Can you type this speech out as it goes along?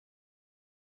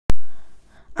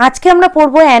আজকে আমরা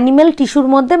পড়বো অ্যানিম্যাল টিস্যুর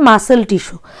মধ্যে মাসল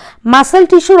টিস্যু। মাসল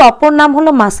টিস্যুর অপর নাম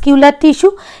হলো muscular tissue,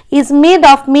 is made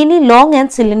of many long and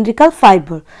cylindrical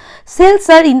fiber. Cells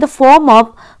are in the form of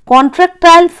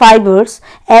contractile fibers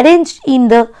arranged in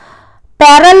the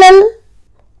parallel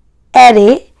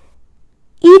array,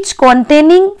 each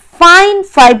containing fine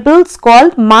fibrils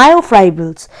called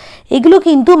myofibrils. এগুলো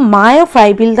কিন্তু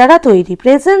myofibril দ্বারা তৈরি।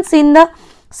 Presence in the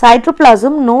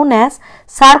cytoplasm known as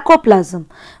sarcoplasm.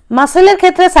 মাসেলের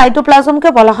ক্ষেত্রে সাইটোপ্লাজমকে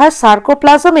বলা হয়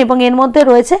সার্কোপ্লাজম এবং এর মধ্যে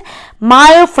রয়েছে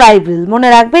মায়োফাইব্রিল। মনে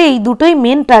রাখবে এই দুটোই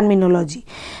main terminology.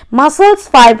 Muscles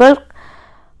fibre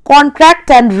contract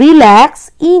and relax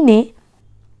in a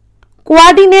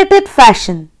coordinated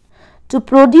fashion to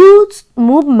produce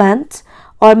movements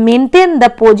or maintain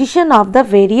the position of the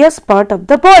various part of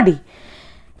the body.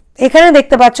 এখানে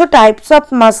দেখতে পাচ্ছ types of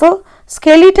muscle,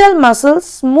 skeletal muscle,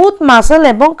 smooth muscle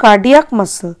এবং cardiac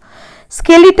muscle.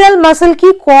 Skeletal muscle কি?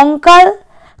 কঙ্কাল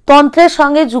তন্ত্রের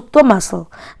সঙ্গে যুক্ত muscle.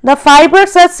 The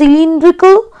fibers are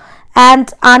cylindrical and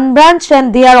unbranched and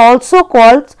they are also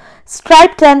called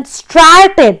striped and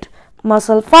striated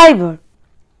muscle fiber.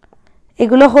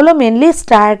 এগুলো হলো mainly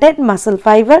striated muscle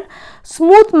fiber.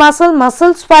 Smooth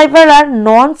muscles fiber are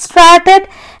non-striated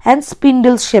and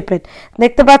spindle shaped.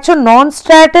 দেখতে পাচ্ছ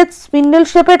non-striated, spindle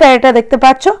shaped, আর এটা দেখতে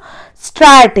পাচ্ছ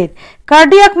striated.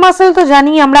 Cardiac muscle তো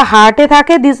জানি আমরা হার্টে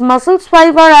থাকে। These muscles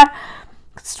fiber are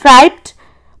striped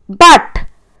but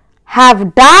have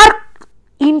dark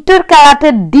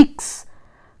intercalated discs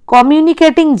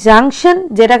communicating junction,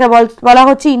 যেটাকে বলা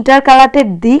হচ্ছে intercalated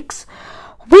discs,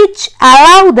 which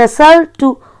allow the cell to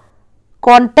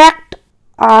contact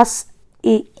as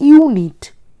a unit.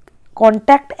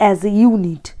 Contact as a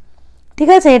unit. ঠিক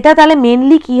আছে, এটা তাহলে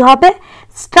মেনলি কি হবে?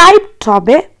 স্ট্রাইপড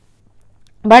হবে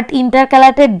বাট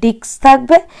ইন্টারক্যালাটেড ডিস্ক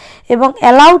থাকবে এবং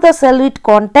allow the sell with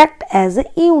contact as a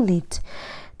unit.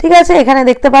 ঠিক আছে, এখানে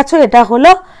দেখতে পাচ্ছ এটা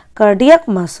হলো cardiac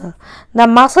muscle. The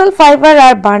muscle fibre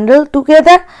R bundle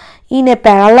together in a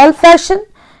parallel fashion.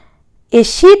 A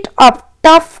sheet of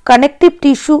tough connective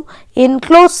tissue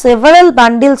enclose several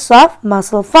bundles of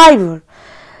muscle fiber.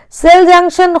 Cell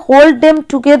junction hold them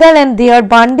together and they are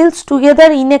bundles together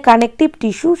in a connective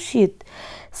tissue sheath.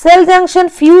 Cell junction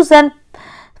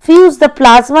fuse the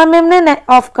plasma membrane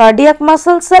of cardiac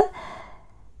muscle cell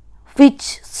which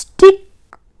stick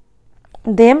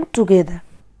them together.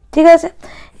 ঠিক আছে,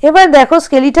 এবার দেখো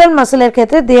skeletal মাসলের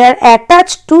ক্ষেত্রে they are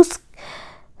attached to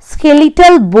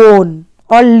skeletal bone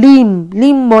or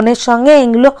Lim বোনের সঙ্গে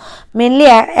এগুলো mainly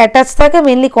attach থাকে,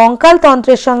 mainly কঙ্কাল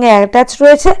তন্ত্রের সঙ্গে অ্যাটাচ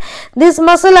রয়েছে। This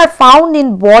muscle are found in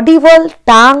body wall,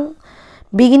 tongue,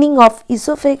 beginning of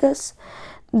oesophagus.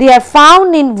 They are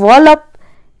found in wall of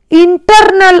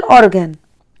internal organ.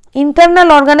 Internal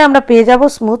অর্গানে আমরা পেয়ে যাব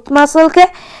smooth মাসলকে,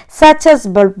 such as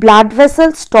blood vessel,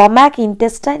 stomach,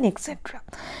 intestine etcetera.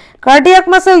 Cardiac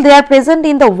muscle they R present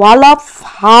in the wall of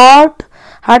heart.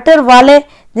 হার্টের ওয়ালে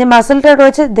যে মাসলটা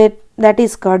রয়েছে that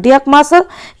is cardiac muscle.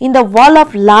 In the wall of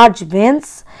large veins,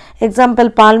 example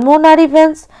pulmonary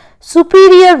veins,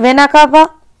 superior vena cava,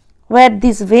 where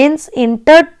these veins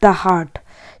entered the heart,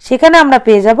 সেখানে আমরা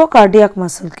পেয়ে যাব cardiac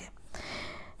মাসলকে।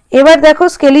 এবার দেখো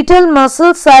skeletal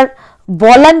muscles are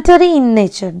voluntary in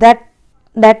nature,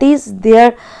 that is their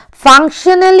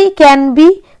functionally can be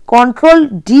controlled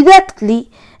directly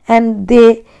and they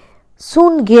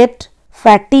soon get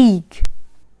fatigue.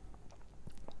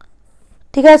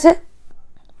 ঠিক আছে,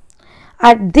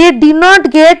 আর they do not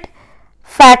get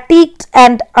fatigued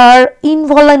and are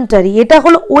involuntary. এটা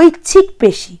হলো ঐচ্ছিক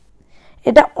পেশি,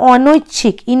 এটা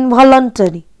অনৈচ্ছিক,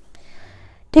 ইনভলান্টারি।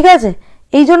 ঠিক আছে,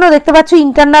 এই জন্য দেখতে পাচ্ছ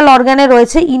ইন্টারনাল অর্গানে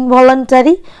রয়েছে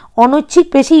ইনভলান্টারি, অনৈচ্ছিক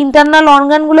পেশি। ইন্টারনাল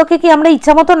অর্গানগুলোকে কি আমরা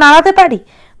ইচ্ছামতো নাড়াতে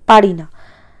পারি না,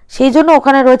 সেই জন্য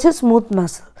ওখানে রয়েছে স্মুথ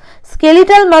মাসল।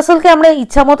 স্কেলিটাল মাসলকে আমরা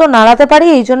ইচ্ছামতো নাড়াতে পারি,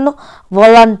 এই জন্য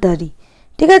ভলান্টারি।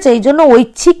 ঠিক আছে, এই জন্য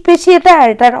ঐচ্ছিক পেশি এটা, আর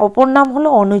এটার অপর নাম হলো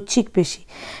অনৈচ্ছিক পেশি।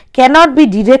 Cannot B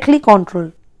directly control,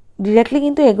 directly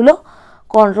কিন্তু এগুলো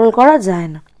কন্ট্রোল করা যায়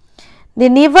না। দে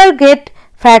never gate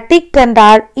fatigued and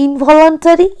R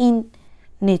involuntary in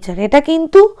nature. এটা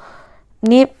কিন্তু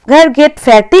never gate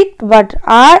fatigued but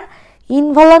R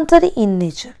involuntary in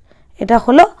nature. এটা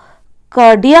হলো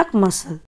কার্ডিয়াক মাসল।